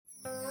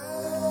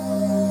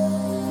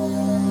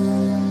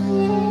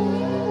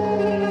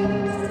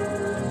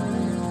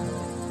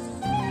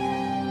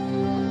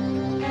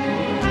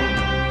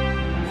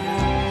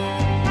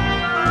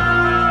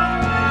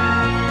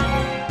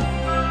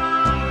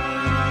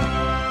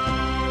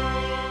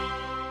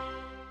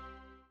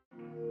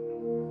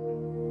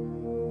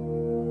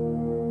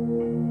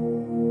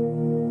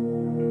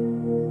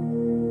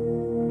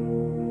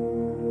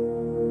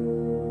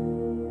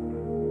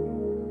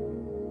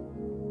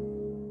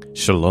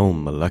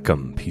Shalom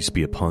Aleichem, peace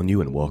be upon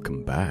you, and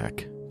welcome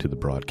back to the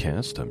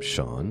broadcast. I'm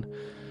Sean.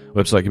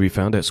 Website can be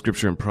found at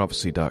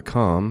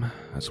scriptureandprophecy.com.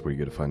 That's where you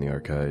go to find the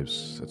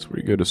archives. That's where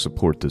you go to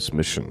support this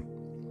mission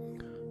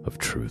of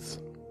truth.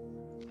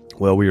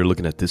 Well, we are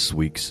looking at this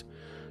week's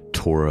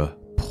Torah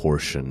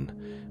portion,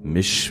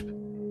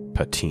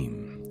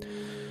 Mishpatim.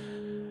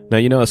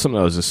 Now, something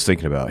I was just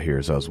thinking about here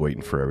as I was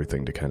waiting for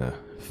everything to kind of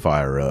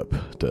fire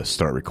up to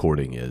start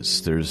recording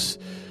is there's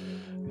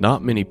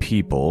not many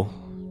people,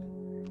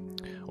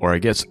 or I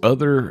guess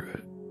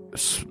other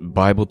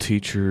Bible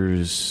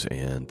teachers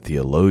and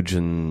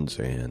theologians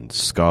and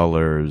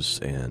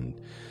scholars and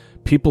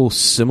people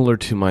similar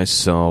to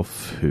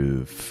myself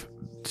who've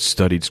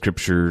studied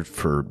Scripture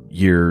for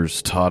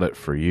years, taught it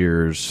for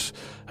years,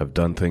 have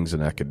done things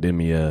in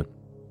academia.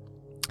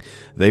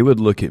 They would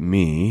look at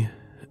me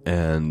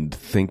and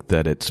think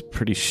that it's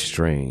pretty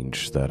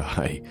strange that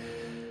I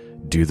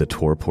do the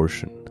Torah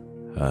portion,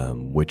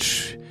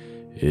 which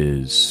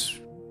is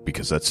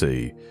because that's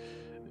a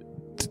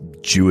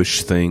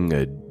Jewish thing,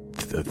 a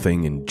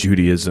thing in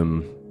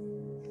Judaism.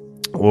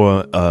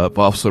 Or I've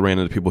also ran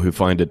into people who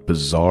find it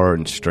bizarre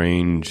and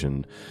strange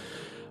and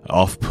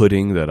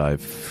off-putting that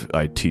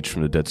I teach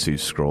from the Dead Sea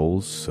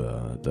Scrolls,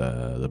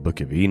 the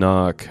Book of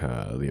Enoch,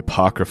 the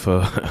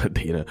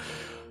Apocrypha,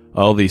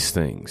 all these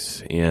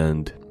things.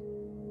 And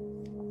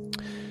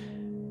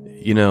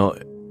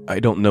I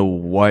don't know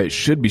why it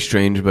should be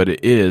strange, but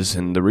it is,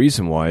 and the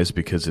reason why is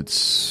because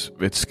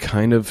it's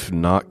kind of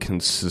not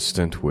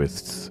consistent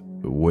with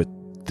what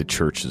the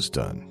church has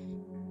done,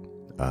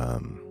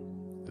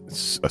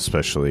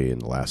 especially in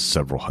the last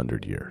several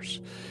hundred years.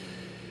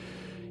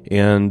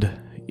 And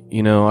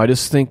I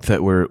just think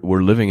that we're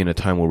living in a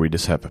time where we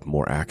just have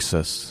more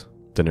access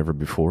than ever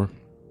before.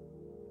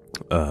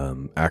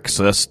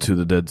 Access to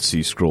the Dead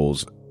Sea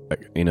Scrolls,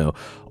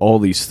 all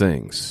these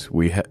things.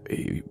 We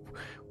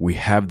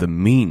have the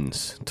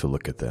means to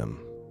look at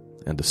them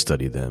and to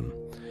study them.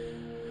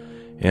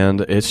 And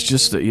it's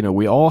just that,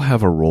 we all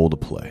have a role to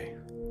play.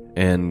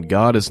 And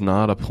God has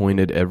not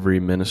appointed every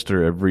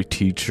minister, every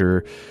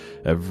teacher,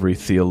 every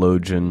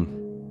theologian,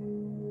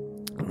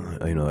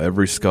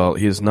 every scholar.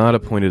 He has not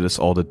appointed us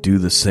all to do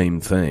the same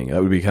thing. That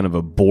would be kind of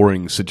a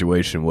boring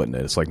situation, wouldn't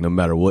it? It's like no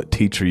matter what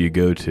teacher you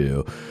go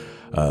to,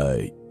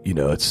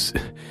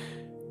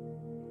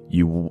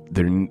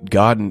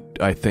 God,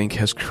 I think,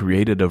 has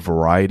created a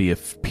variety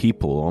of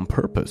people on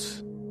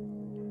purpose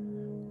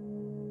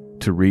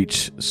to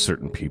reach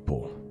certain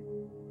people.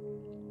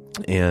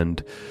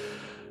 And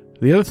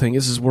the other thing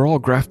is we're all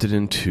grafted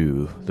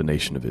into the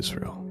nation of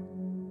Israel.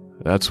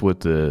 That's what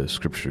the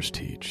scriptures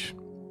teach,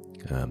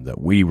 that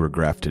we were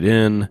grafted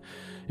in.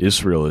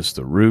 Israel is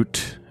the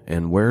root.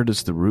 And where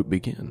does the root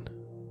begin?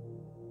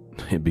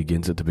 It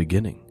begins at the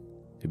beginning.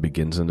 It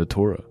begins in the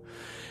Torah.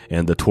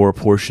 And the Torah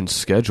portion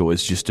schedule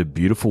is just a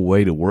beautiful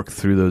way to work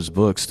through those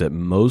books that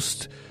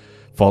most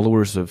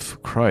followers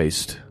of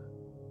Christ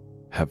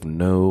have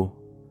no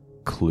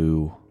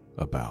clue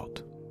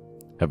about,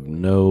 have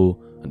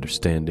no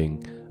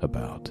understanding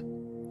about.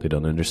 They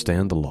don't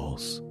understand the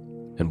laws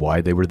and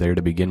why they were there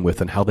to begin with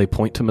and how they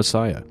point to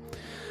Messiah.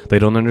 They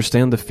don't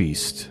understand the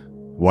feast,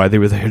 why they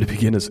were there to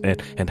begin with,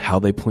 and how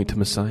they point to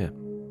Messiah.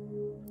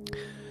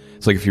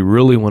 It's like if you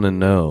really want to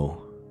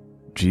know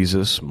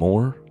Jesus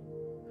more,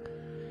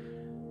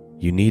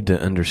 you need to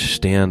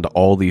understand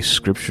all these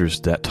scriptures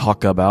that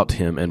talk about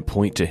him and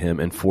point to him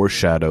and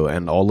foreshadow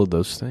and all of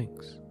those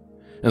things.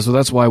 And so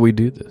that's why we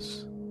do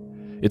this.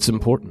 It's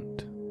important.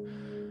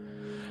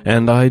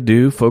 And I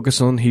do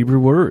focus on Hebrew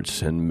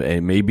words, and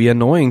it may be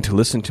annoying to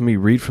listen to me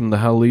read from the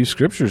Hallel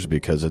scriptures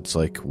because it's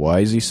like,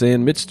 why is he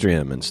saying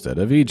Mitzrayim instead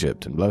of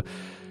Egypt and blah.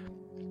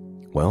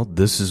 Well,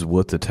 this is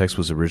what the text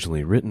was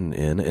originally written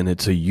in, and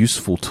it's a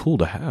useful tool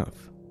to have.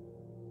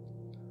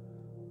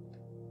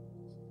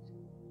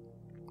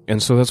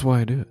 And so that's why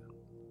I do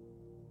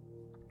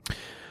it.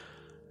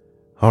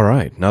 All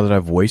right, now that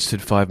I've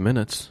wasted 5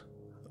 minutes,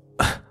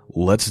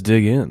 let's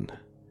dig in.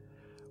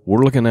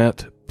 We're looking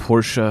at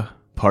Parsha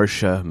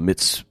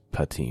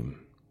Mishpatim,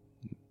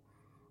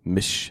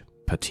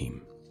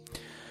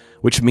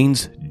 which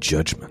means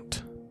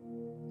judgment.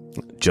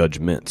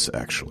 Judgments,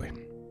 actually.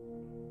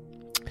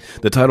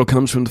 The title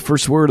comes from the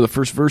first word of the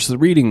first verse of the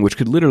reading, which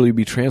could literally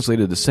be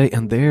translated to say,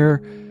 and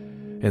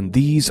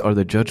these are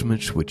the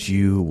judgments which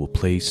you will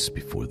place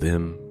before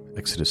them.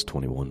 Exodus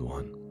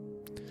 21:1.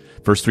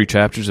 First 3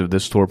 chapters of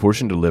this Torah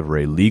portion deliver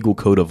a legal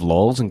code of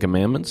laws and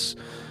commandments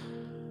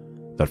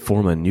that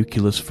form a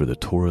nucleus for the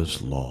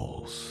Torah's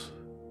laws.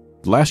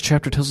 The last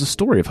chapter tells the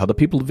story of how the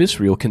people of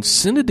Israel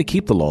consented to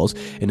keep the laws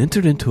and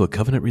entered into a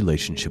covenant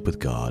relationship with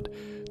God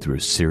through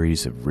a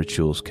series of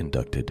rituals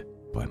conducted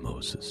by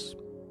Moses.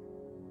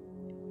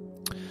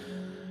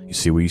 You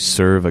see, we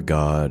serve a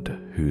God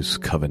who's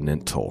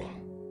covenantal.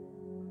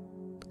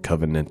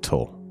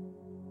 Covenantal.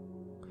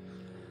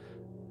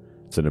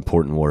 It's an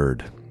important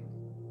word.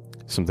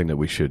 Something that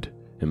we should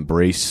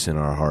embrace in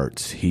our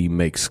hearts. He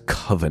makes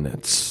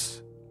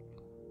covenants.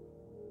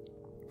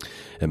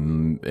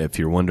 And if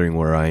you're wondering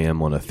where I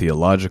am on a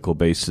theological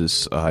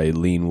basis, I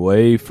lean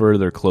way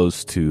further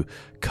close to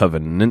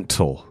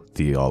covenantal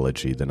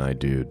theology than I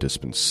do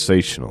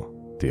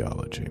dispensational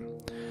theology.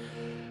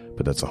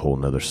 But that's a whole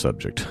nother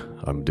subject.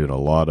 I'm doing a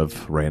lot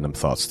of random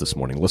thoughts this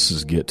morning. Let's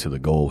just get to the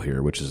goal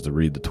here, which is to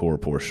read the Torah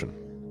portion.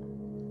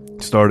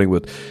 Starting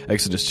with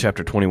Exodus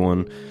chapter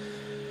 21,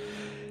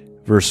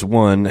 verse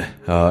 1.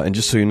 And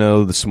just so you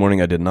know, this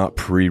morning I did not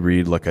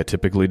pre-read like I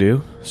typically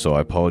do, so I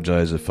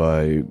apologize if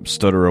I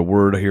stutter a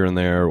word here and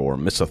there or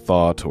miss a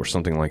thought or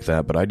something like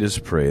that, but I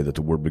just pray that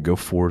the word would go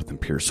forth and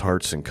pierce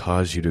hearts and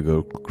cause you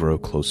to grow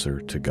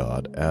closer to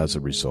God as a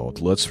result.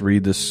 Let's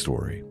read this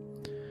story.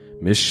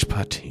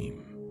 Mishpatim.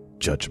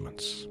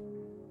 Judgments.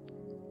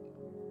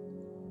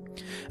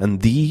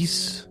 And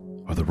these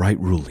are the right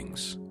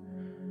rulings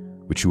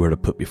which you are to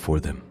put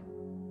before them.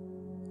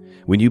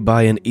 When you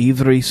buy an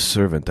Ivri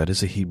servant, that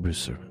is a Hebrew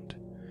servant,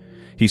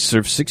 he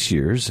serves 6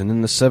 years, and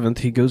in the 7th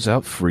he goes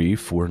out free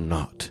for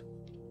naught.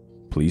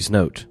 Please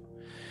note,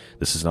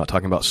 this is not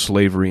talking about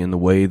slavery in the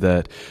way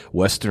that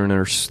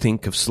Westerners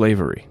think of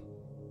slavery.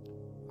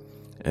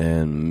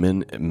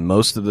 And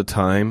most of the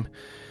time,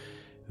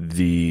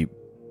 the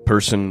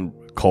person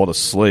called a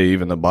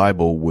slave in the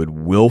Bible would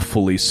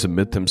willfully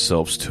submit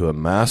themselves to a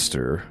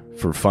master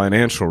for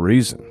financial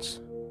reasons.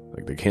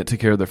 Like they can't take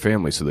care of their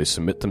family, so they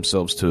submit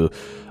themselves to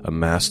a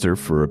master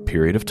for a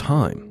period of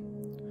time.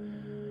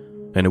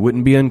 And it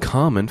wouldn't be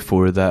uncommon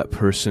for that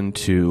person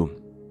to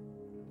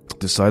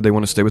decide they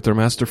want to stay with their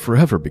master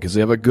forever because they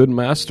have a good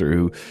master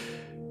who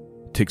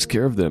takes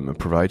care of them and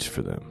provides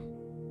for them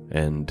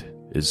and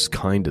is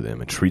kind to them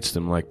and treats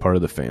them like part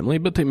of the family,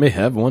 but they may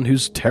have one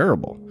who's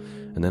terrible.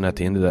 And then at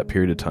the end of that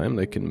period of time,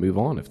 they can move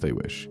on if they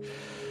wish.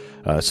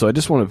 So I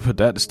just want to put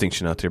that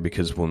distinction out there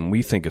because when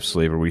we think of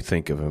slavery, we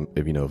think of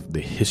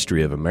the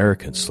history of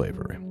American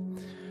slavery.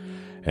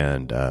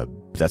 And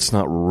that's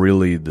not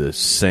really the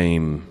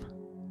same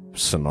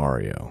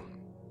scenario.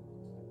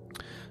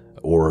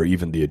 Or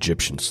even the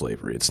Egyptian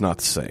slavery. It's not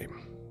the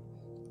same.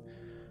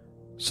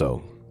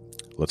 So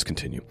let's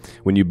continue.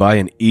 When you buy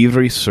an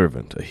Ivri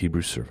servant, a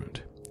Hebrew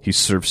servant, he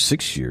serves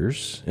 6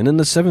 years, and in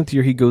the 7th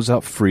year he goes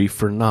out free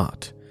for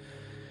naught.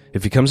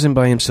 If he comes in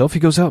by himself,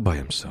 he goes out by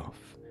himself.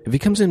 If he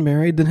comes in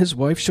married, then his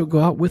wife shall go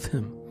out with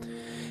him.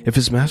 If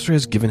his master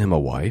has given him a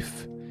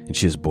wife, and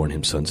she has borne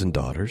him sons and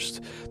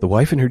daughters, the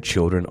wife and her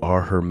children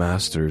are her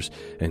master's,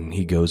 and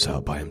he goes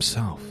out by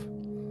himself.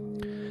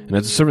 And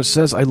as the servant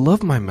says, I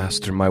love my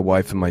master, my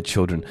wife, and my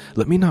children,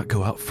 let me not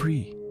go out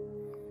free.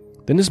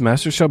 Then his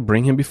master shall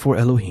bring him before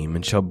Elohim,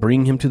 and shall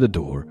bring him to the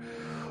door,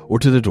 or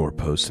to the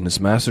doorpost, and his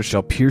master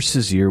shall pierce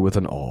his ear with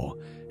an awl,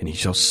 and he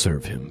shall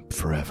serve him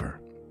forever.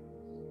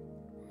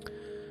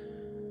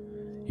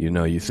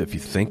 If you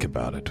think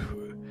about it,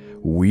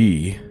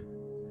 we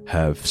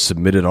have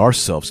submitted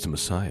ourselves to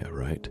Messiah,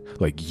 right?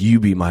 Like,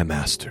 you be my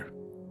master,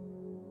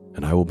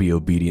 and I will be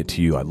obedient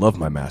to you. I love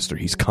my master.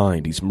 He's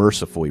kind. He's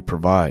merciful. He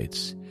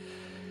provides.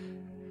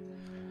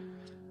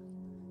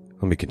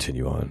 Let me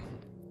continue on.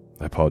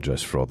 I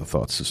apologize for all the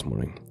thoughts this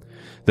morning.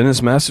 Then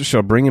his master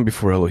shall bring him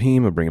before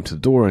Elohim, and bring him to the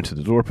door and to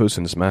the doorpost,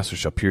 and his master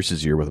shall pierce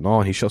his ear with an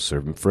awl, and he shall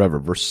serve him forever.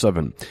 Verse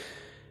 7. And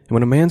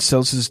when a man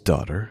sells his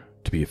daughter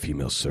to be a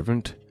female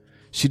servant,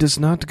 she does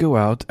not go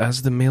out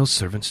as the male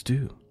servants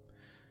do.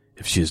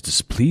 If she is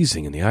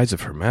displeasing in the eyes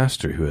of her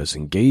master who has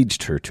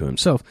engaged her to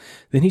himself,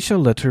 then he shall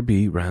let her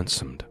be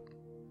ransomed.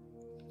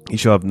 He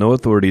shall have no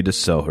authority to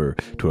sell her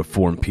to a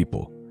foreign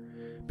people,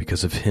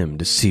 because of him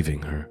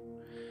deceiving her.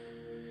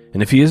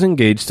 And if he is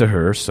engaged to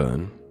her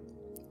son,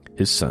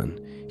 his son,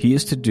 he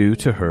is to do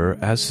to her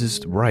as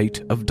his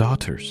right of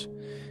daughters.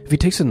 If he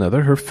takes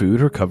another, her food,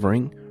 her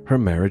covering, her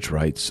marriage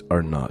rights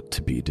are not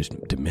to be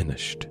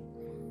diminished.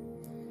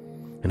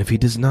 And if he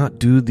does not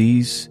do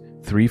these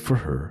 3 for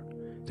her,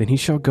 then he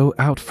shall go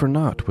out for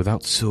naught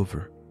without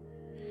silver.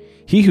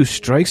 He who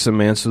strikes a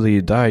man so that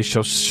he dies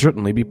shall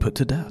certainly be put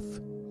to death.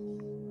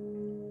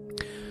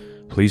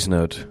 Please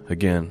note,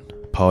 again,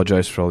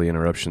 apologize for all the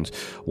interruptions.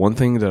 One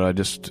thing that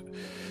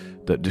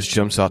just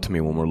jumps out to me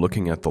when we're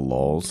looking at the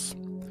laws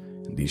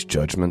and these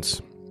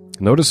judgments,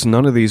 notice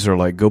none of these are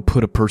like, go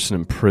put a person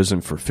in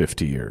prison for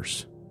 50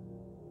 years.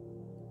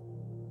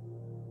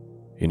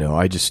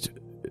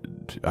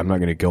 I'm not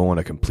going to go on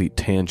a complete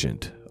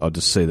tangent. I'll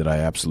just say that I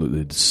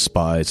absolutely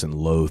despise and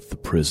loathe the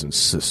prison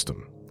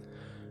system.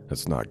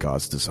 That's not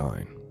God's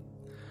design.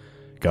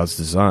 God's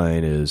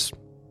design is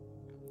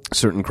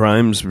certain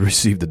crimes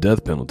receive the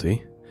death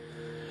penalty,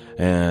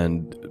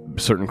 and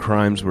certain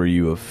crimes where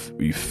you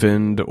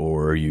offend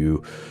or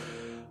you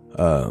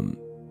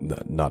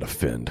not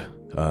offend,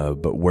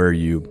 but where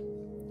you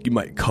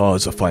might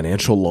cause a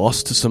financial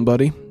loss to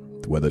somebody,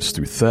 whether it's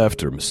through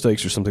theft or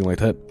mistakes or something like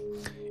that.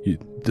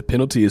 The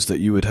penalty is that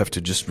you would have to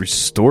just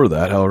restore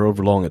that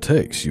however long it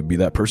takes. You'd be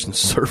that person's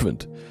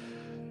servant,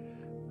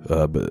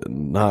 but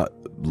not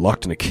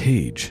locked in a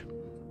cage.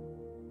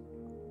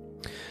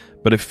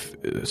 But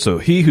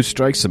he who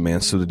strikes a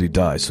man so that he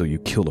dies, so you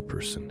kill a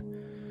person,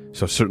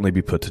 shall certainly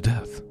be put to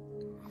death.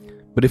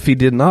 But if he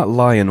did not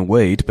lie in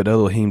wait, but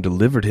Elohim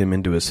delivered him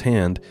into his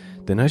hand,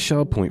 then I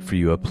shall appoint for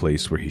you a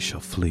place where he shall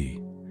flee.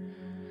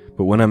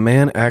 But when a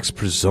man acts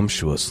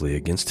presumptuously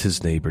against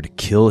his neighbor to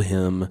kill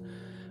him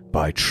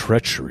by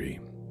treachery,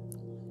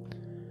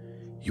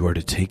 you are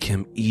to take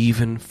him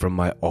even from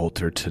my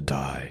altar to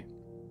die.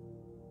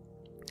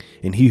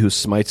 And he who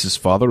smites his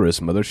father or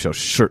his mother shall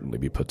certainly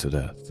be put to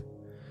death.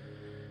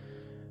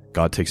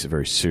 God takes it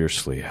very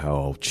seriously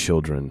how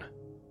children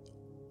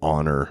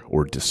honor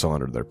or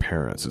dishonor their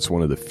parents. It's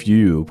one of the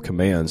few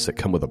commands that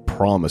come with a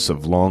promise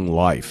of long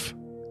life.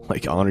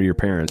 Like honor your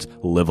parents,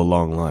 live a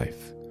long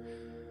life.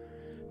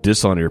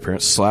 Dishonor your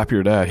parents, slap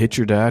your dad, hit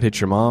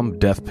your mom,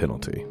 death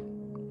penalty.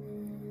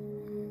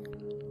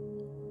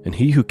 And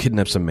he who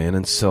kidnaps a man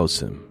and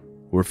sells him,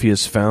 or if he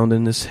is found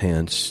in his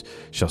hands,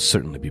 shall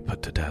certainly be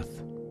put to death.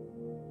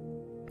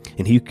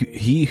 And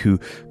he who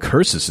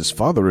curses his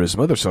father or his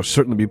mother shall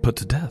certainly be put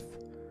to death.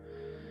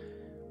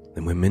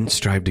 And when men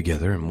strive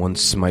together, and one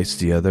smites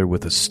the other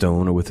with a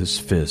stone or with his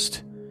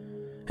fist,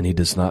 and he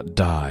does not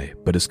die,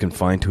 but is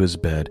confined to his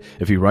bed,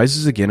 if he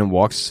rises again and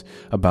walks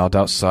about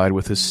outside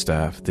with his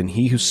staff, then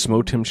he who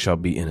smote him shall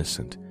be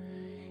innocent.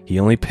 He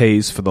only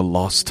pays for the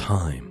lost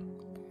time,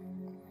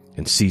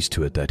 and sees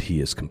to it that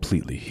he is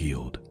completely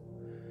healed.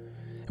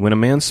 And when a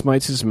man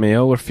smites his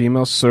male or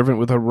female servant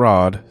with a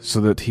rod,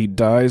 so that he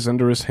dies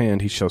under his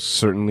hand, he shall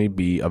certainly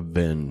be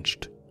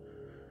avenged.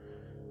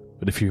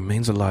 But if he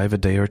remains alive a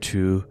day or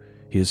two,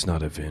 he is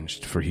not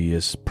avenged, for he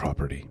is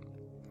property.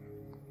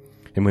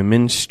 And when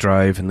men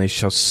strive, and they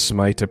shall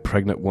smite a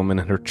pregnant woman,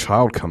 and her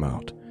child come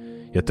out,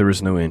 yet there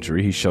is no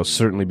injury, he shall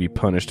certainly be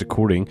punished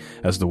according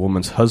as the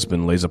woman's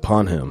husband lays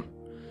upon him,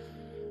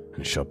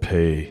 and shall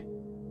pay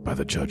by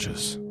the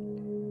judges.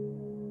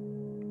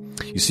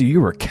 You see,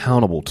 you are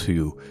accountable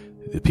to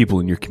the people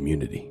in your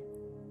community.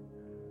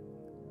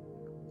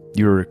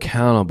 You are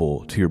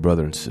accountable to your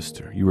brother and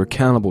sister. You are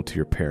accountable to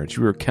your parents.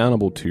 You are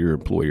accountable to your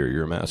employer,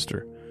 your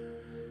master.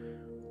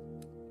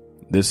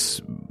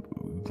 This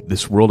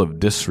world of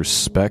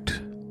disrespect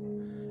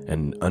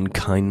and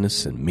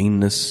unkindness and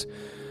meanness,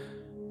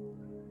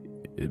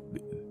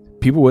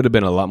 people would have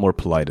been a lot more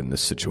polite in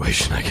this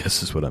situation, I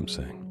guess is what I'm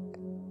saying.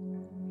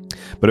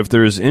 But if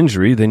there is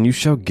injury, then you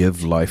shall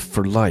give life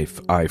for life,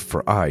 eye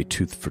for eye,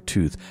 tooth for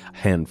tooth,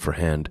 hand for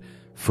hand,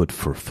 foot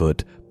for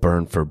foot,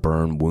 burn for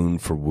burn,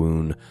 wound for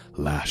wound,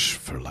 lash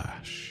for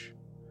lash.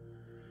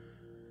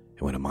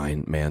 And when a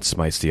man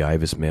smites the eye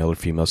of his male or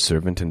female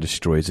servant and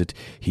destroys it,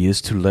 he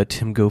is to let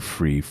him go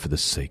free for the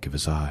sake of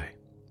his eye.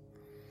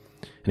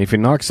 And if he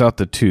knocks out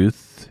the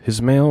tooth,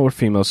 his male or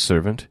female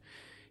servant,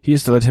 he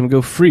is to let him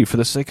go free for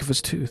the sake of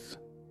his tooth.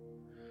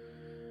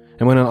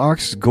 And when an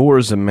ox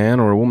gores a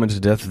man or a woman to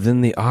death, then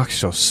the ox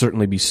shall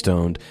certainly be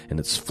stoned, and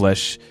its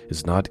flesh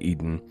is not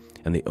eaten,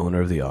 and the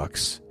owner of the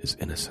ox is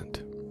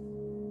innocent.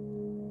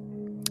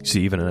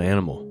 See, even an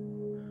animal,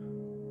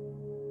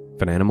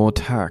 if an animal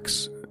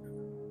attacks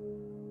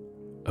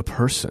a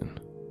person,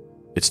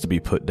 it's to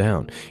be put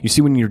down. You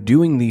see, when you're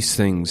doing these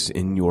things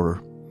in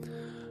your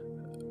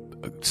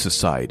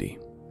society,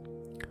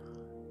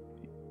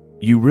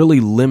 you really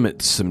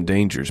limit some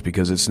dangers,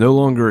 because it's no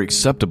longer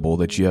acceptable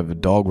that you have a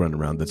dog run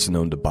around that's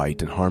known to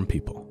bite and harm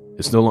people.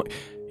 It's no longer,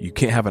 you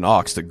can't have an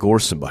ox that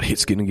gores somebody.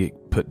 It's going to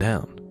get put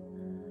down.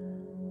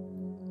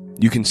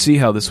 You can see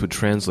how this would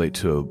translate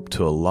to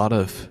a lot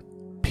of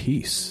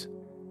peace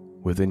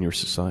within your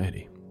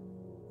society.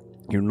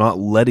 You're not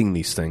letting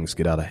these things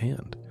get out of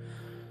hand.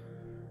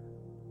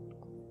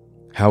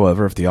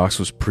 However, if the ox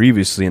was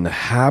previously in the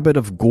habit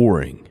of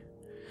goring,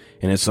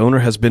 and its owner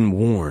has been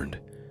warned,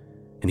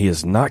 and he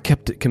has not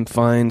kept it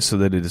confined so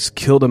that it has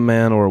killed a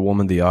man or a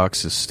woman, the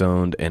ox is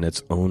stoned, and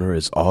its owner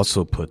is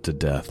also put to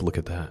death. Look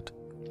at that.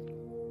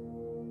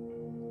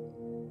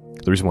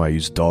 The reason why I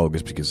use dog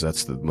is because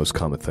that's the most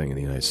common thing in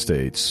the United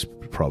States,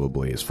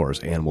 probably, as far as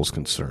animals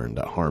concerned,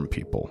 that harm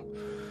people.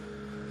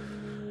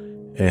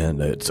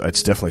 And it's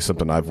definitely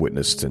something I've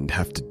witnessed and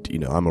have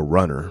to, I'm a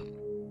runner.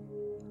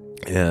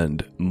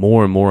 And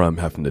more I'm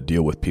having to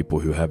deal with people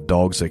who have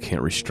dogs they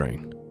can't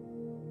restrain,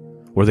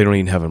 or they don't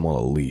even have them on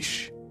a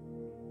leash.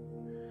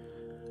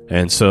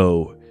 And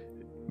so,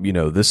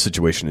 this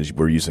situation is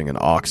we're using an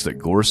ox that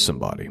gores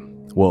somebody.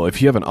 Well,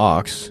 if you have an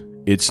ox,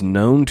 it's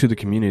known to the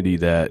community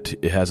that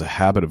it has a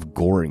habit of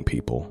goring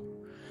people.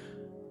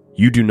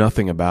 You do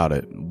nothing about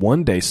it.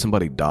 One day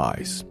somebody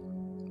dies.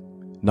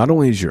 Not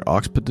only is your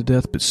ox put to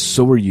death, but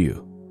so are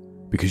you,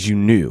 because you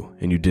knew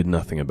and you did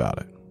nothing about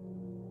it.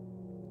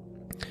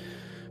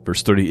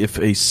 Verse 30, if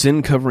a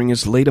sin covering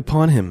is laid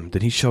upon him,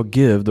 then he shall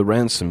give the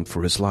ransom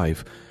for his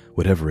life,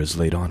 whatever is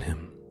laid on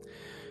him.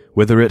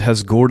 Whether it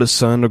has gored a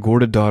son or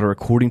gored a daughter,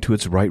 according to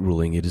its right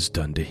ruling, it is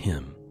done to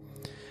him.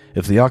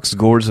 If the ox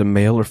gores a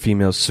male or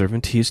female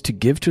servant, he is to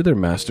give to their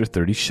master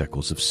 30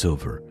 shekels of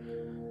silver,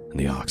 and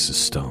the ox is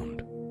stoned.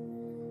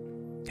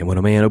 And when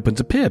a man opens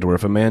a pit, or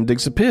if a man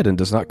digs a pit and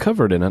does not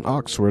cover it, and an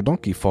ox or a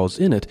donkey falls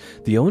in it,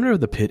 the owner of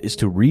the pit is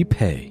to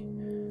repay.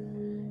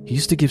 He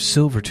is to give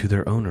silver to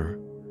their owner,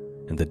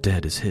 and the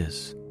dead is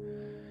his.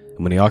 And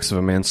And when the ox of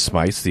a man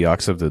smites the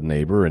ox of the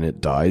neighbor, and it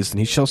dies, then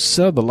he shall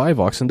sell the live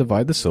ox and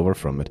divide the silver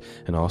from it,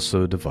 and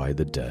also divide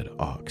the dead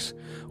ox.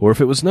 Or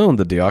if it was known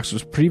that the ox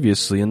was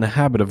previously in the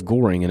habit of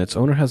goring, and its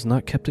owner has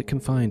not kept it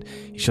confined,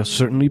 he shall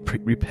certainly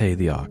repay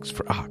the ox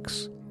for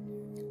ox,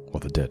 while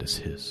the dead is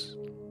his.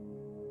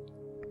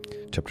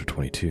 Chapter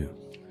 22.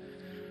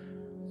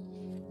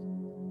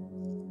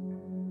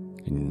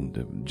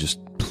 And just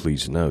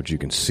please note, you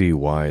can see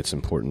why it's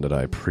important that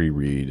I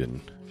pre-read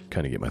and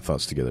kind of get my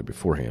thoughts together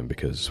beforehand,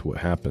 because what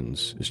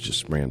happens is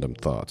just random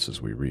thoughts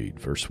as we read.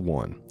 Verse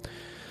 1.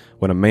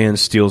 When a man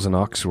steals an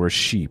ox or a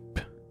sheep,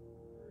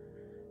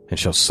 and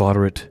shall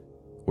slaughter it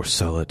or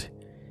sell it,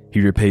 he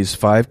repays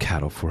 5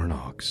 cattle for an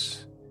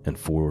ox, and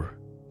 4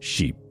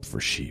 sheep for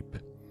sheep.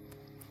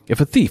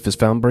 If a thief is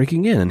found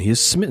breaking in, and he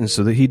is smitten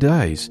so that he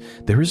dies,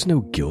 there is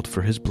no guilt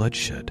for his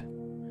bloodshed.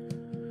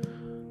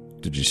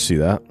 Did you see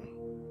that?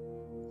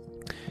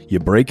 You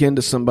break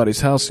into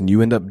somebody's house and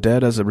you end up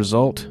dead as a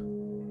result?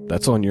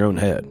 That's on your own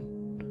head.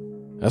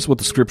 That's what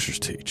the scriptures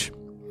teach.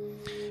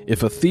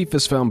 If a thief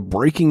is found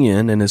breaking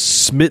in and is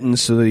smitten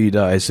so that he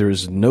dies, there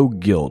is no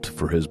guilt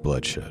for his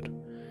bloodshed.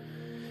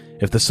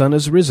 If the sun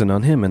has risen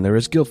on him and there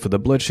is guilt for the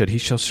bloodshed, he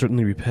shall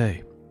certainly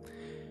repay.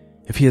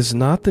 If he has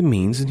not the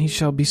means, then he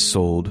shall be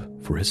sold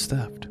for his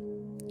theft.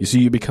 You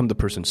see, you become the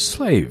person's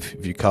slave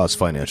if you cause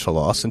financial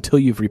loss until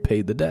you've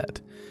repaid the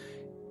debt.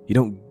 You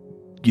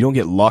don't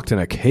get locked in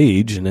a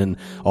cage and then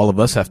all of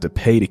us have to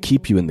pay to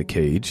keep you in the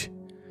cage.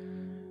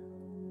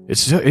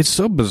 It's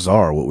so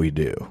bizarre what we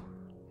do.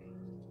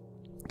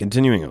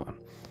 Continuing on.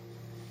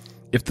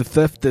 If the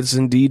theft is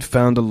indeed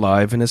found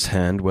alive in his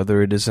hand,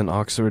 whether it is an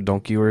ox or a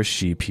donkey or a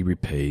sheep, he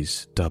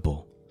repays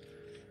double.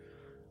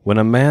 When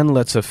a man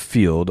lets a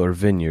field or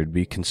vineyard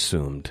be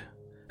consumed,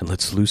 and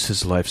lets loose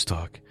his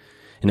livestock,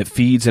 and it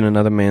feeds in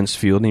another man's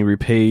field, and he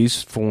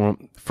repays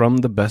from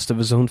the best of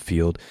his own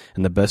field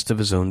and the best of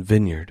his own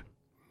vineyard.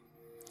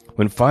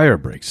 When fire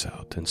breaks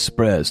out and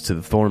spreads to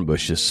the thorn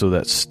bushes so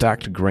that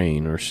stacked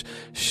grain or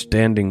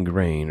standing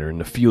grain or in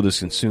the field is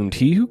consumed,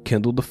 he who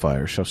kindled the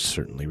fire shall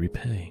certainly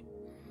repay.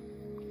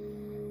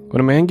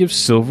 When a man gives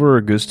silver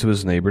or goods to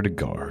his neighbor to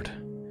guard,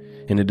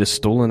 and it is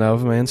stolen out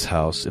of a man's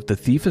house, if the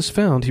thief is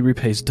found, he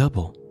repays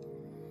double.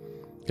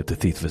 If the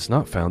thief is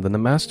not found, then the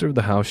master of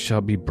the house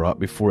shall be brought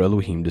before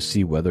Elohim to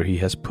see whether he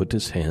has put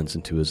his hands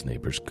into his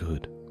neighbor's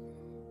good.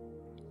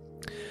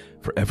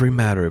 For every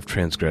matter of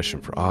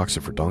transgression, for ox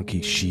or for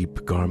donkey,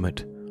 sheep,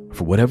 garment, or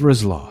for whatever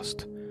is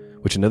lost,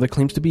 which another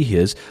claims to be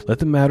his, let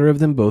the matter of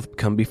them both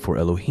come before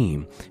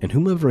Elohim, and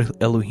whomever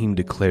Elohim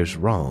declares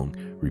wrong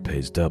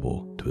repays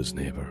double to his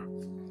neighbor.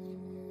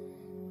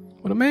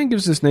 When a man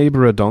gives his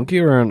neighbor a donkey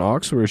or an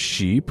ox or a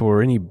sheep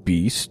or any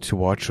beast to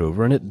watch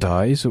over, and it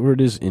dies, or it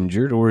is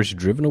injured, or is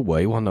driven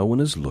away while no one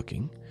is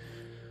looking,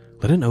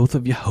 let an oath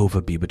of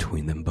Jehovah be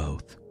between them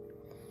both,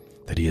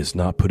 that he has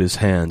not put his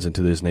hands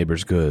into his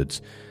neighbor's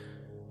goods,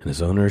 and his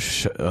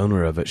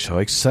owner of it shall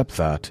accept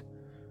that,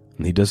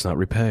 and he does not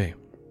repay.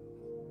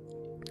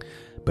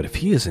 But if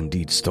he is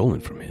indeed stolen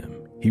from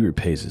him, he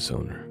repays his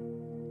owner.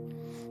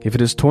 If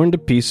it is torn to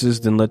pieces,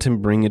 then let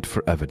him bring it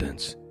for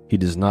evidence. He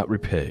does not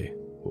repay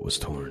what was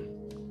torn.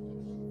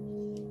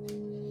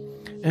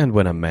 And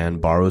when a man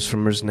borrows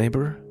from his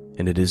neighbor,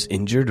 and it is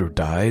injured or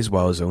dies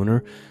while his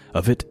owner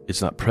of it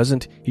is not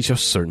present, he shall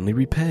certainly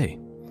repay.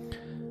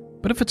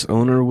 But if its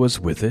owner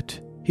was with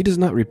it, he does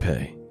not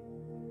repay.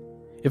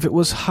 If it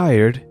was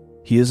hired,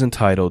 he is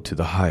entitled to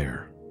the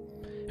hire.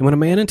 And when a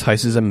man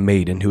entices a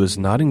maiden who is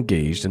not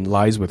engaged and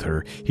lies with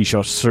her, he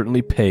shall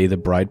certainly pay the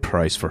bride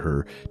price for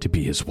her to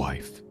be his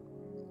wife.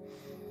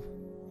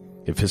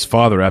 If his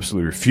father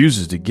absolutely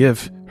refuses to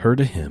give her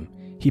to him,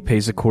 he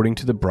pays according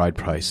to the bride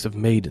price of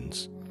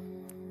maidens.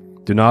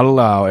 Do not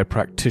allow a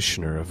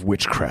practitioner of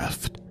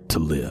witchcraft to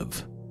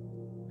live.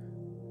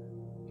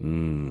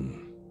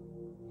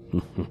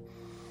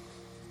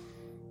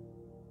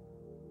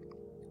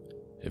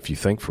 If you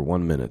think for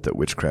 1 minute that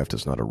witchcraft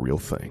is not a real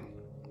thing,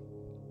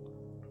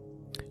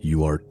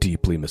 you are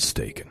deeply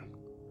mistaken.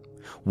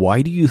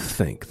 Why do you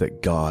think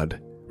that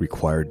God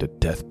required the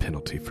death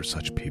penalty for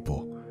such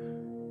people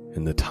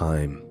in the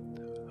time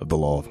of the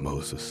law of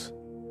Moses?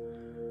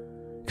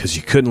 Because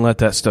you couldn't let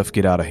that stuff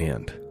get out of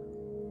hand.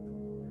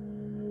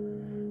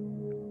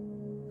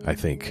 I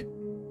think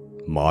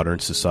modern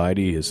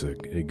society is an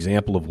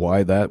example of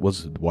why that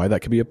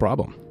could be a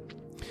problem.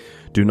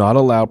 Do not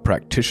allow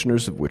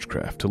practitioners of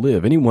witchcraft to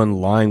live. Anyone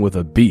lying with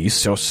a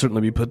beast shall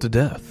certainly be put to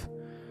death.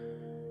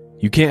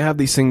 You can't have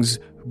these things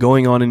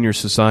going on in your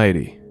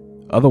society.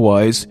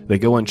 Otherwise, they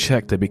go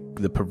unchecked.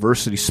 The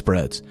perversity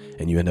spreads,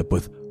 and you end up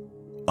with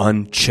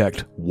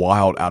unchecked,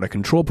 wild,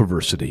 out-of-control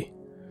perversity.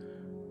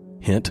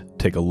 Hint,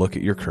 take a look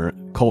at your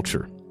current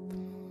culture.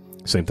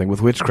 Same thing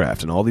with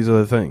witchcraft and all these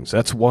other things.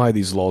 That's why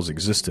these laws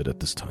existed at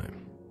this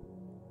time.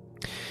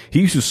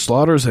 He who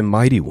slaughters a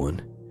mighty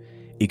one,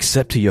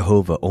 except to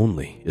Jehovah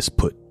only, is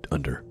put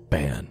under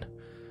ban.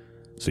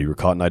 So you were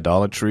caught in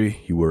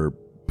idolatry, you were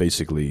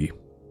basically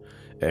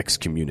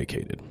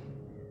excommunicated.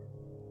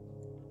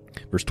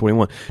 Verse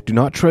 21, do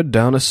not tread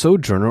down a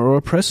sojourner or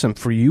oppress him,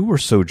 for you were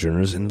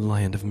sojourners in the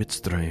land of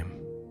Mitzrayim.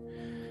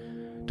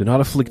 Do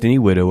not afflict any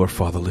widow or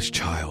fatherless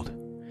child.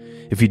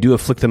 If you do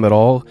afflict them at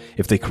all,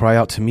 if they cry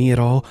out to me at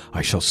all,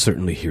 I shall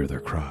certainly hear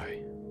their cry.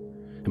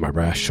 And my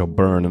wrath shall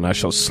burn, and I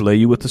shall slay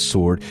you with the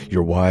sword.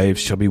 Your wives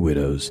shall be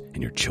widows,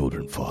 and your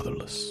children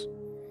fatherless.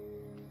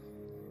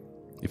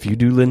 If you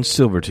do lend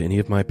silver to any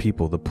of my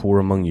people, the poor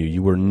among you,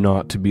 you are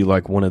not to be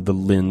like one of the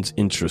lends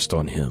interest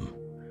on him.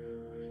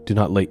 Do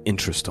not lay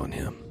interest on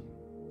him.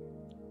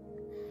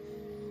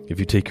 If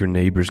you take your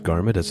neighbor's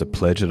garment as a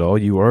pledge at all,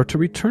 you are to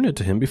return it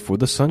to him before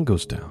the sun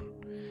goes down.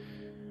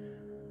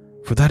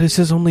 For that is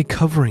his only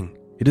covering.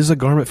 It is a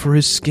garment for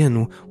his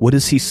skin. What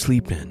does he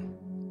sleep in?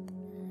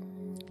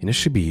 And it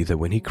should be that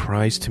when he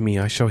cries to me,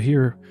 I shall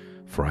hear,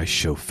 for I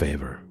show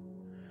favor.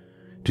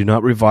 Do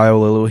not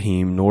revile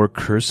Elohim, nor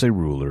curse a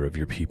ruler of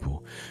your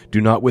people.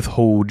 Do not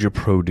withhold your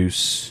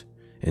produce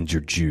and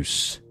your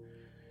juice.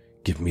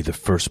 Give me the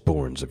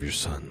firstborns of your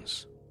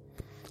sons.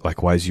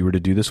 Likewise, you are to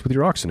do this with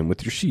your oxen and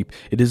with your sheep.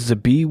 It is to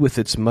be with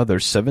its mother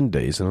 7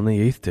 days, and on the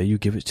 8th day you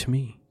give it to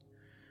me.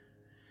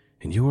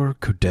 And you are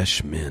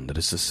Kodesh men, that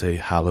is to say,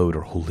 hallowed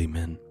or holy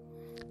men,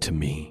 to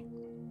me.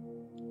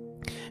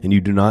 And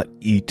you do not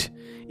eat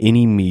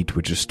any meat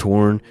which is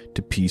torn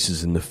to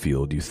pieces in the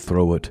field. You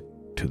throw it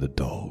to the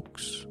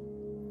dogs.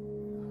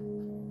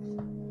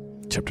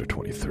 Chapter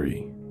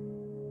 23.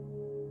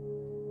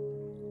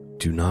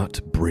 Do not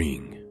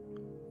bring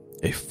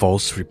a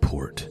false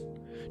report.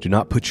 Do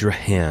not put your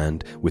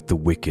hand with the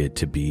wicked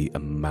to be a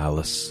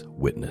malicious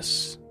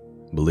witness.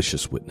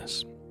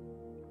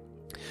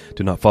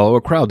 Do not follow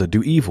a crowd to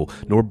do evil,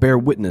 nor bear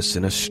witness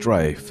in a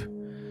strife,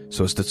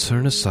 so as to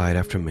turn aside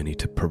after many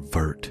to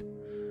pervert.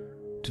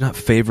 Do not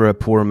favor a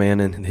poor man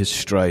in his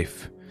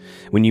strife.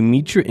 When you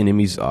meet your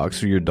enemy's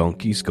ox or your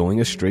donkeys going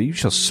astray, you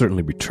shall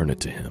certainly return it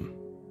to him.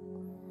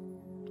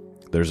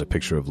 There's a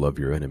picture of love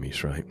your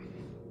enemies, right?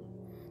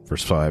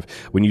 Verse 5,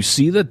 when you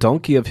see the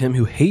donkey of him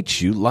who hates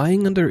you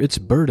lying under its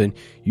burden,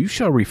 you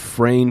shall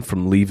refrain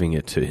from leaving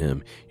it to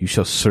him. You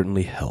shall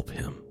certainly help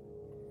him.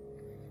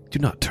 Do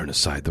not turn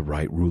aside the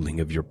right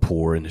ruling of your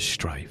poor in his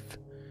strife.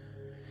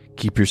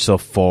 Keep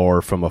yourself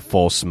far from a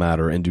false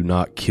matter, and do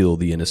not kill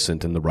the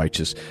innocent and the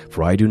righteous,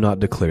 for I do not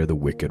declare the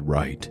wicked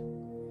right.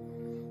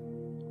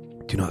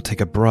 Do not take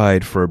a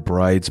bride, for a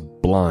bride's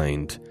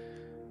blind,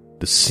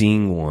 the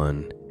seeing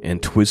one,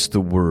 and twist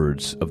the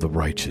words of the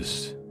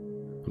righteous.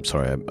 I'm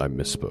sorry, I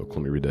misspoke.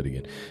 Let me read that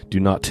again. Do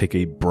not take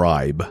a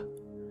bribe,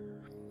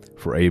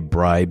 for a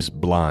bribe's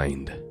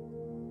blind,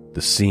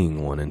 the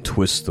seeing one, and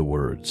twist the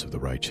words of the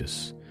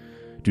righteous.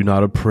 Do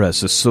not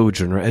oppress a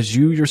sojourner, as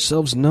you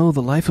yourselves know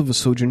the life of a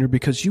sojourner,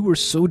 because you were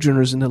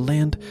sojourners in the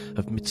land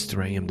of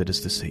Mitzrayim, that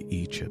is to say,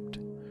 Egypt.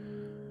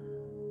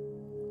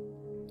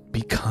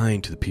 Be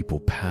kind to the people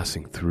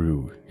passing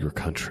through your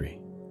country.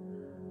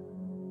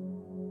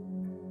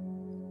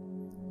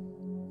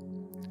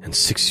 In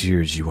 6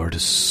 years you are to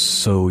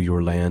sow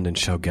your land and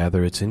shall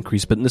gather its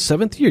increase, but in the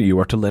 7th year you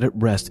are to let it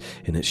rest,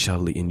 and you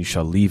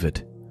shall leave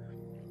it.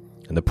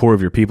 And the poor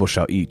of your people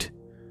shall eat.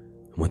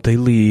 And when they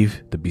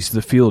leave, the beasts of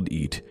the field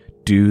eat.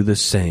 Do the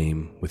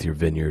same with your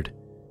vineyard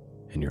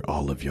and your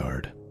olive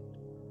yard.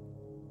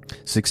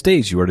 6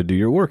 days you are to do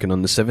your work, and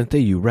on the 7th day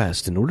you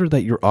rest, in order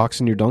that your ox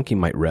and your donkey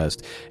might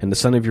rest, and the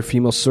son of your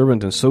female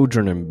servant and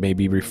sojourner may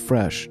be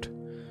refreshed.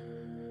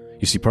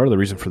 You see, part of the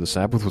reason for the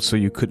Sabbath was so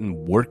you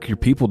couldn't work your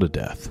people to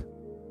death.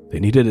 They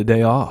needed a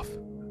day off.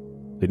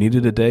 They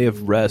needed a day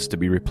of rest to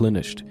be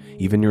replenished,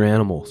 even your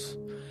animals,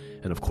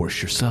 and of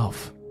course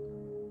yourself.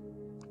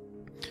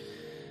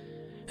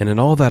 And in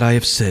all that I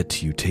have said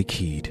to you, take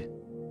heed.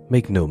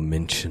 Make no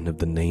mention of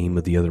the name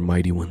of the other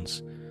mighty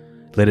ones.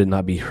 Let it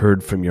not be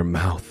heard from your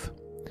mouth.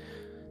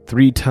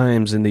 3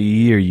 times in the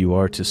year you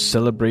are to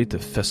celebrate the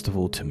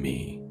festival to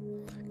me.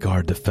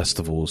 Guard the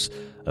festivals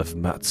of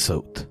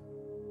Matzot.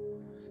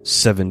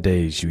 7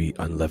 days you eat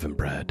unleavened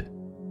bread,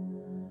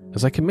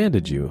 as I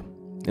commanded you,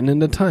 and in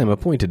the time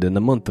appointed in the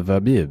month of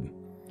Abib.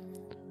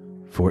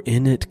 For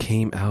in it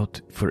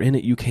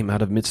you came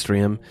out of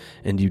Mitzrayim,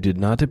 and you did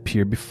not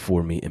appear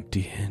before me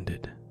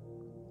empty-handed.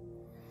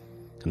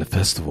 And the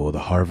festival of the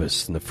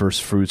harvest, and the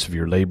first fruits of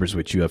your labors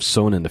which you have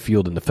sown in the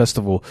field, and the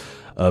festival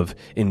of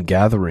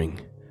ingathering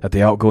at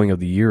the outgoing of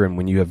the year, and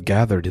when you have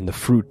gathered in the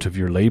fruit of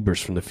your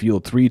labors from the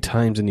field 3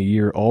 times in a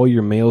year, all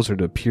your males are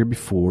to appear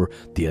before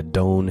the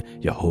Adon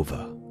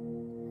Yehovah.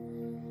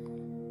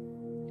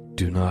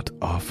 Do not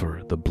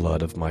offer the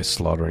blood of my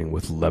slaughtering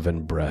with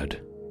leavened bread,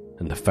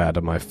 and the fat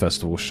of my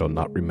festival shall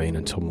not remain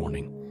until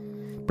morning.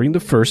 Bring the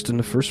first and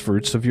the first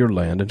fruits of your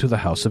land into the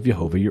house of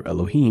Jehovah your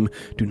Elohim.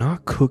 Do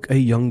not cook a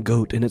young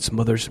goat in its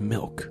mother's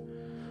milk.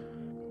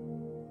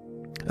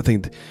 I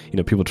think,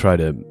 people try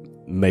to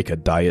make a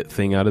diet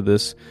thing out of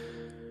this.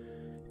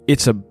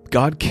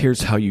 God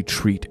cares how you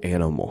treat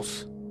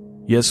animals.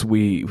 Yes,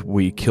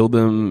 we kill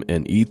them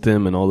and eat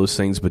them and all those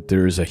things, but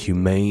there is a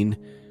humane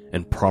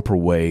and proper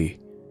way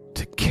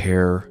to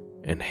care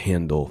and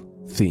handle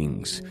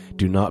things.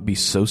 Do not be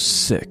so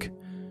sick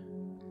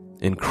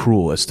and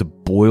cruel as to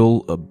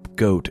boil a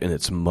goat in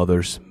its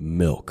mother's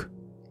milk.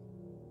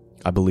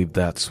 I believe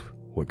that's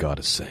what God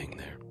is saying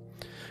there.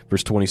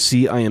 Verse 20,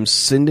 see, I am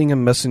sending a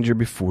messenger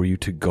before you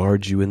to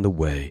guard you in the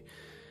way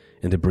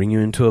and to bring you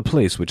into a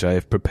place which I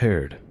have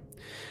prepared.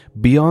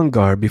 Be on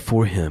guard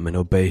before him and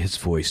obey his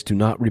voice. Do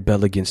not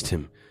rebel against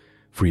him,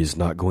 for he is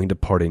not going to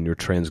pardon your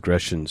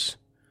transgressions,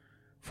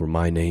 for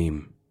my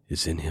name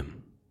is in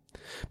him.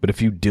 But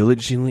if you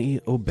diligently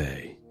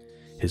obey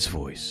his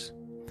voice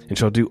and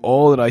shall do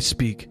all that I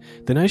speak,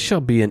 then I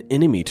shall be an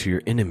enemy to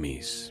your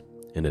enemies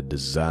and a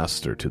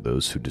disaster to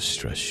those who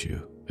distress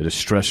you, a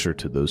distresser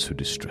to those who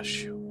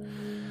distress you.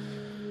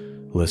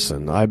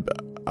 Listen,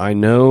 I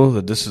know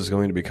that this is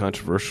going to be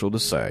controversial to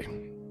say,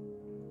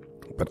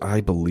 but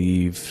I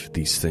believe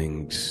these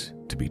things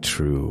to be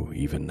true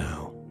even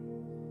now.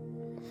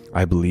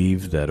 I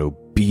believe that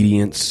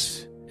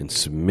obedience and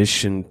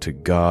submission to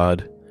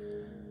God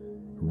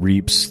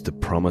reaps the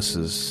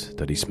promises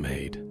that he's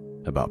made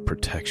about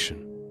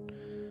protection,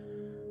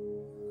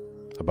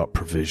 about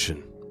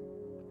provision.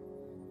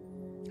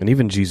 And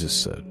even Jesus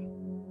said,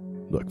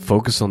 look,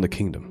 focus on the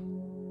kingdom.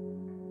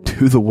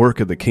 Do the work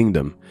of the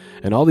kingdom.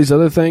 And all these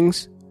other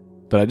things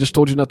that I just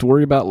told you not to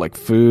worry about, like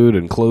food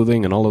and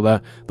clothing and all of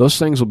that, those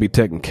things will be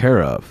taken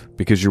care of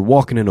because you're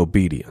walking in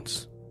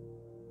obedience.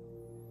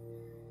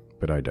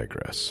 But I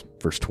digress.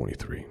 Verse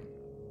 23.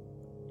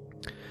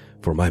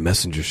 For my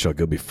messenger shall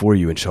go before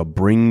you and shall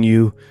bring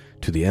you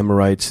to the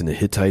Amorites and the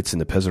Hittites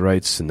and the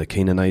Pezerites and the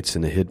Canaanites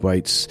and the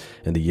Hivites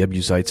and the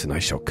Jebusites, and I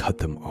shall cut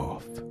them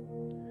off.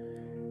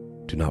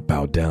 Do not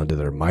bow down to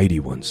their mighty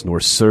ones,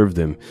 nor serve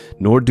them,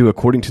 nor do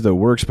according to their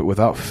works, but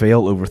without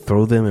fail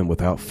overthrow them, and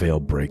without fail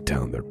break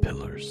down their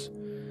pillars.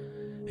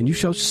 And you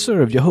shall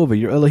serve Jehovah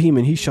your Elohim,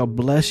 and he shall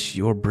bless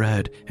your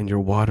bread and your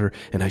water,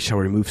 and I shall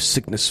remove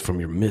sickness from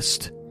your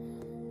midst.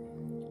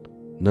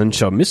 None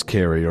shall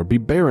miscarry or be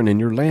barren in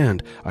your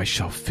land. I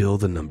shall fill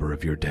the number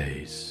of your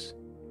days.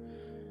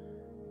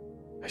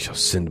 I shall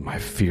send my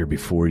fear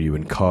before you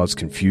and cause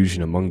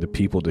confusion among the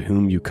people to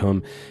whom you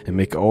come, and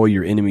make all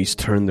your enemies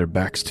turn their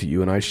backs to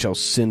you. And I shall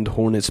send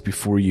hornets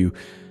before you,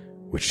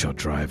 which shall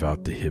drive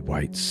out the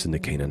Hivites and the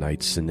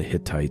Canaanites and the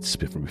Hittites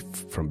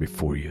from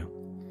before you.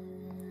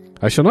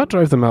 I shall not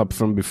drive them out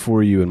from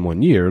before you in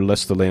 1 year,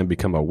 lest the land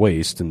become a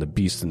waste and the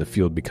beasts in the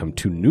field become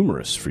too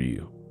numerous for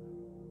you.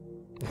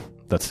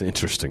 That's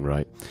interesting,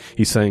 right?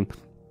 He's saying,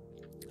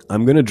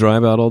 I'm going to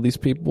drive out all these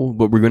people,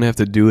 but we're going to have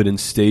to do it in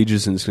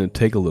stages, and it's going to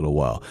take a little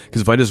while.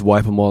 Because if I just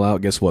wipe them all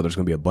out, guess what? There's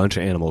going to be a bunch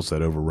of animals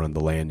that overrun the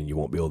land, and you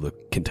won't be able to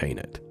contain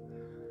it.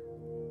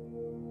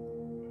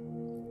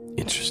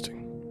 Interesting.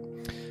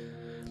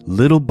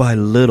 Little by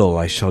little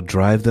I shall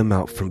drive them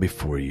out from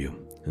before you,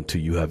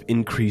 until you have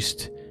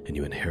increased and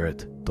you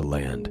inherit the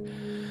land.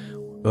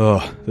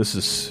 This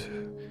is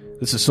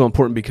so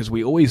important because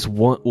we always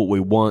want what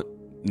we want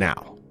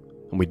now,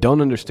 and we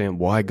don't understand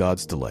why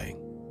God's delaying.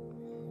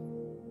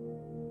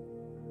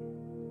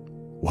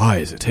 Why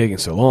is it taking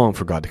so long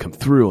for God to come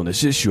through on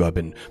this issue? I've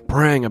been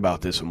praying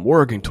about this and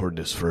working toward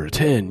this for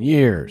 10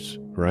 years,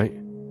 right?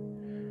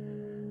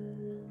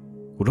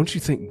 Well, don't you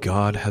think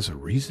God has a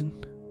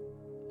reason?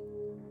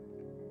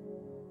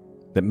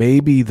 That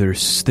maybe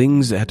there's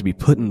things that have to be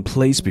put in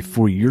place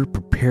before you're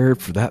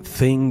prepared for that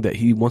thing that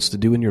he wants to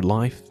do in your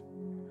life?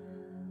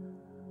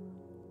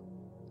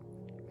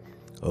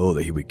 Oh,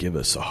 that he would give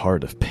us a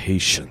heart of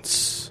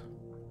patience.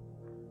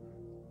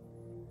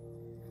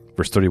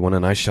 Verse 31,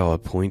 and I shall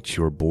appoint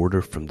your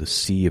border from the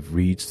sea of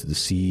reeds to the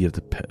sea of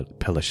the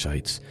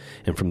Pelashites,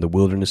 and from the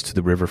wilderness to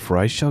the river, for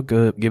I shall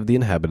give the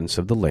inhabitants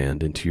of the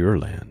land into your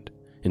hand,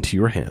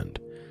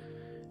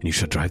 and you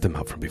shall drive them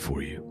out from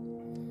before you.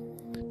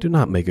 Do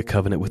not make a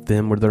covenant with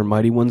them or their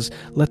mighty ones.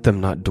 Let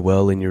them not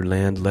dwell in your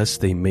land, lest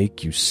they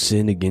make you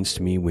sin against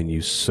me when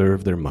you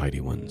serve their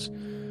mighty ones,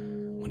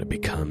 when it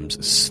becomes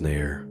a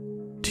snare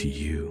to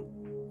you.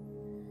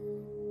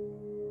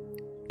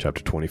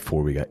 Chapter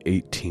 24, we got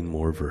 18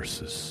 more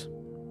verses.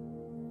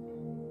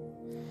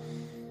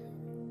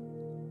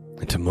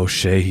 And to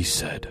Moshe he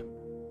said,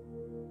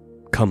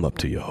 come up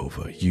to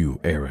Jehovah, you,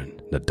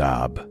 Aaron,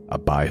 Nadab,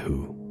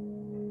 Abihu,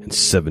 and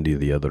 70 of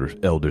the other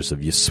elders of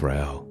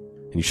Yisrael,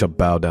 and you shall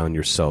bow down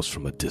yourselves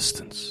from a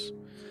distance.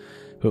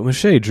 But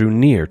Moshe drew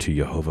near to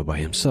Jehovah by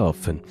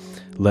himself, and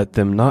let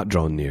them not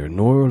draw near,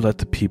 nor let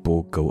the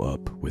people go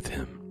up with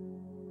him.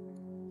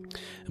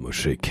 And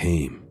Moshe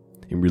came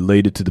and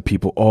related to the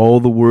people all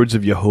the words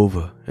of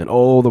Jehovah and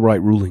all the right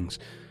rulings.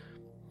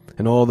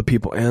 And all the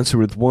people answered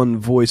with one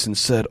voice and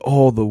said,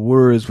 all the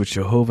words which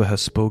Jehovah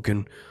has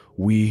spoken,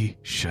 we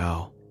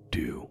shall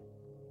do.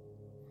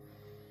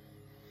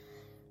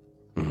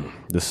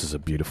 This is a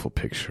beautiful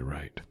picture,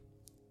 right?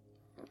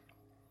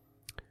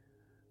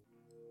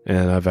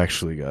 And I've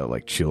actually got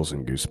like chills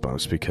and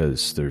goosebumps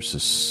because there's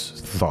this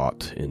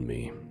thought in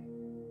me.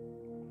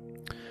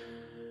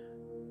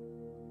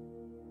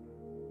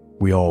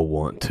 We all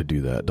want to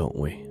do that, don't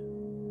we?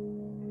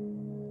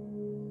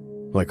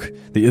 Like,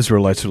 the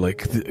Israelites are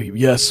like,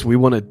 yes, we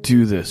want to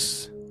do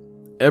this.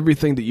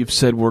 Everything that you've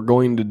said we're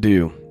going to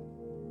do.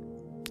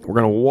 We're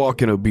going to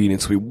walk in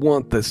obedience. We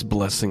want this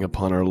blessing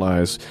upon our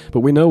lives, but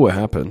we know what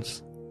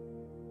happens.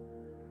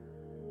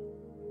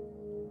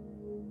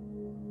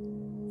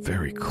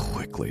 Very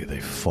quickly, they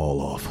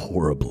fall off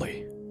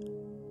horribly.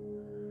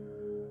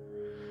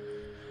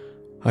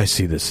 I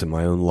see this in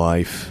my own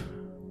life,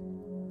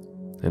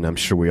 and I'm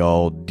sure we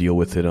all deal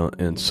with it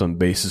on some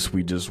basis.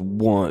 We just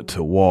want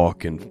to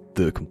walk in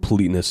the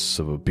completeness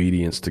of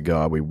obedience to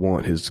God. We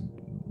want His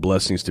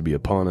blessings to be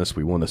upon us.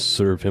 We want to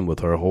serve Him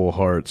with our whole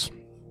hearts.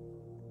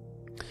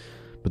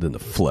 But then the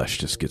flesh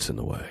just gets in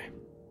the way.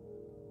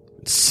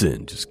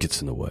 Sin just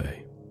gets in the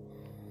way.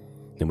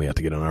 Then we have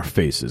to get on our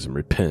faces and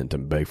repent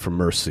and beg for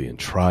mercy and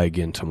try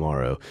again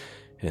tomorrow.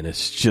 And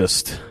it's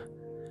just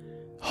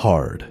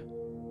hard,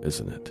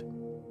 isn't it?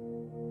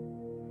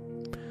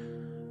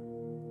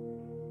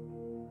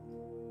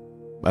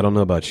 I don't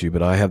know about you,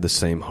 but I have the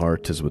same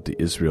heart as what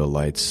the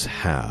Israelites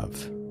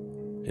have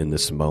in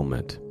this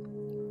moment.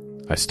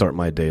 I start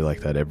my day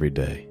like that every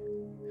day.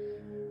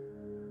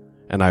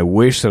 And I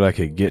wish that I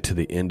could get to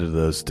the end of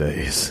those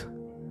days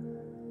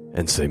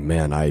and say,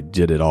 man, I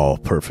did it all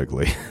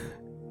perfectly.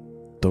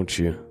 Don't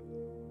you?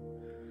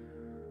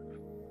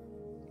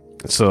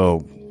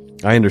 So,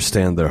 I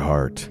understand their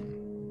heart.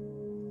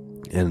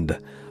 And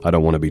I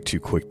don't want to be too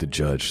quick to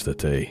judge that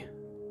they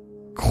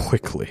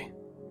quickly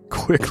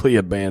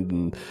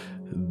abandon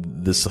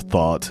this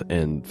thought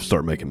and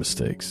start making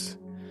mistakes.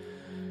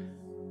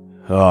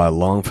 Oh, I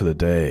long for the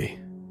day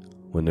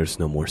when there's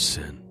no more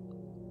sin.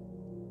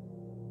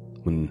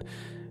 When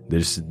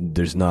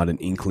there's not an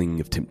inkling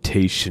of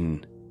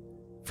temptation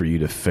for you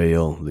to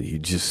fail, that you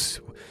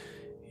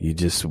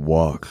just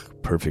walk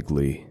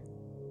perfectly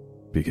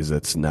because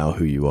that's now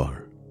who you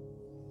are.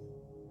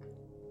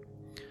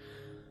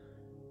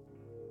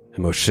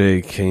 And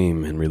Moshe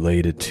came and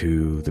related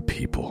to the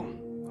people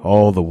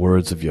all the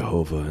words of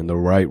Jehovah and the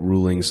right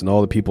rulings, and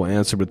all the people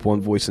answered with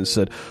one voice and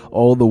said,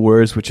 all the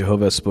words which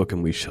Jehovah has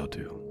spoken we shall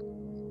do.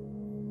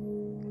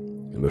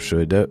 And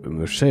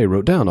Moshe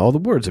wrote down all the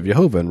words of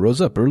Jehovah and rose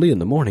up early in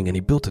the morning, and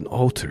he built an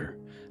altar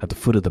at the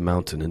foot of the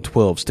mountain and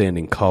 12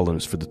 standing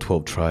columns for the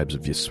 12 tribes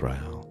of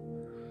Israel.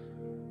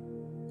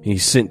 He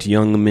sent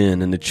young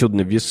men and the children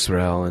of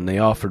Israel, and they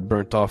offered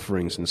burnt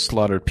offerings and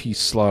slaughtered peace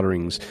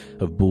slaughterings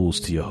of bulls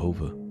to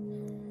Jehovah.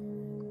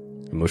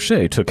 And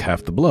Moshe took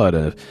half the blood,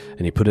 and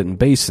he put it in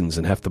basins,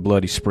 and half the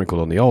blood he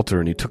sprinkled on the altar,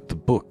 and he took the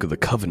book of the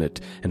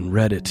covenant and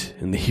read it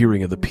in the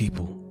hearing of the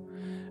people.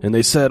 And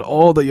they said,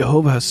 all that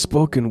Jehovah has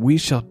spoken we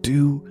shall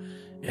do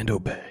and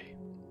obey.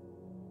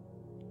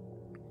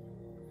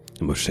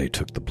 And Moshe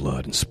took the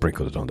blood and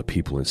sprinkled it on the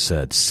people and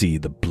said, see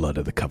the blood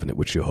of the covenant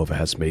which Jehovah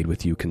has made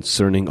with you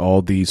concerning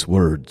all these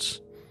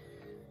words.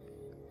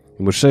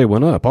 And Moshe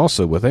went up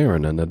also with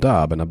Aaron and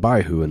Nadab and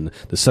Abihu and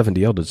the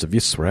 70 elders of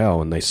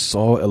Israel, and they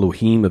saw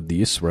Elohim of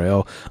the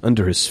Israel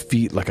under his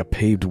feet like a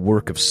paved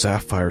work of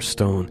sapphire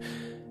stone,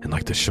 and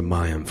like the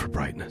Shemayim for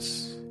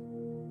brightness.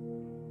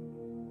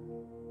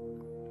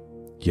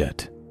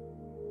 Yet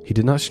he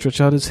did not stretch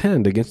out his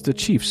hand against the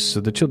chiefs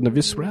of the children of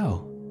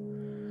Israel.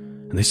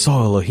 And they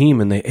saw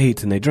Elohim, and they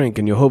ate and they drank,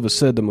 and Jehovah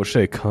said to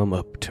Moshe, come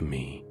up to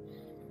me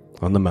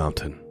on the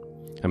mountain,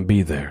 and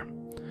be there,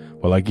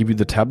 while I give you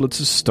the tablets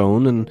of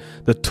stone and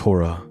the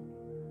Torah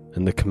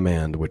and the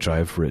command which I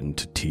have written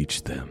to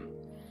teach them.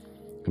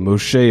 And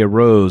Moshe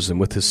arose, and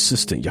with his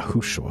assistant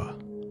Yahushua.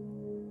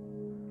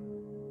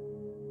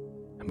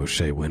 And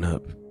Moshe went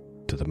up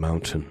to the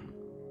mountain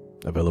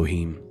of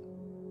Elohim.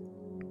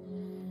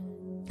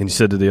 And he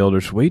said to the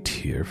elders, wait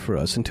here for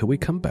us until we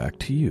come back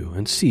to you.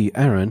 And see,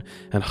 Aaron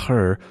and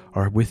Hur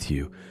are with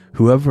you.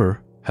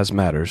 Whoever has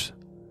matters,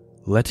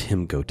 let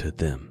him go to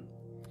them.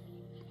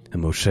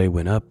 And Moshe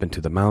went up into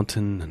the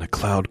mountain, and a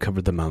cloud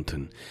covered the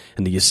mountain.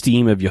 And the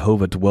esteem of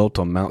Jehovah dwelt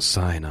on Mount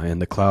Sinai,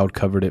 and the cloud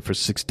covered it for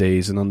 6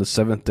 days. And on the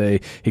 7th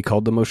day he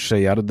called to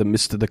Moshe out of the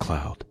midst of the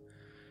cloud.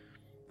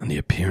 And the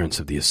appearance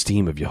of the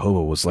esteem of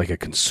Jehovah was like a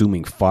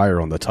consuming fire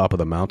on the top of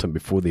the mountain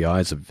before the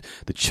eyes of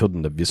the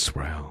children of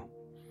Israel.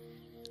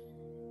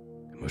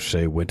 And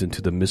Moshe went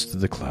into the midst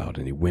of the cloud,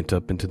 and he went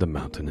up into the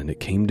mountain. And it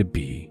came to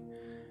be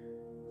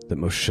that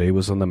Moshe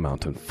was on the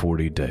mountain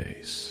 40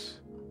 days.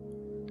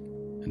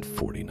 And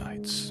 40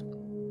 nights.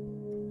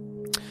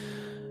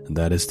 And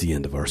that is the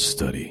end of our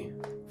study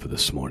for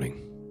this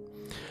morning.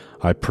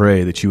 I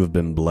pray that you have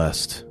been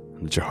blessed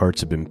and that your hearts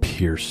have been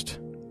pierced.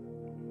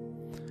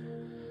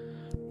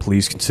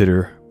 Please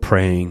consider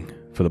praying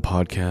for the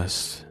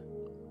podcast.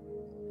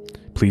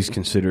 Please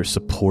consider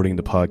supporting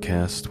the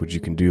podcast, which you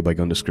can do by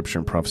going to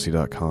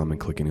scriptureandprophecy.com and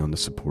clicking on the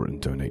support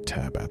and donate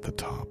tab at the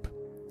top.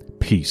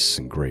 Peace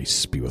and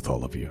grace be with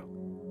all of you.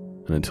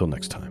 And until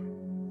next time,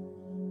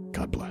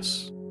 God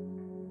bless.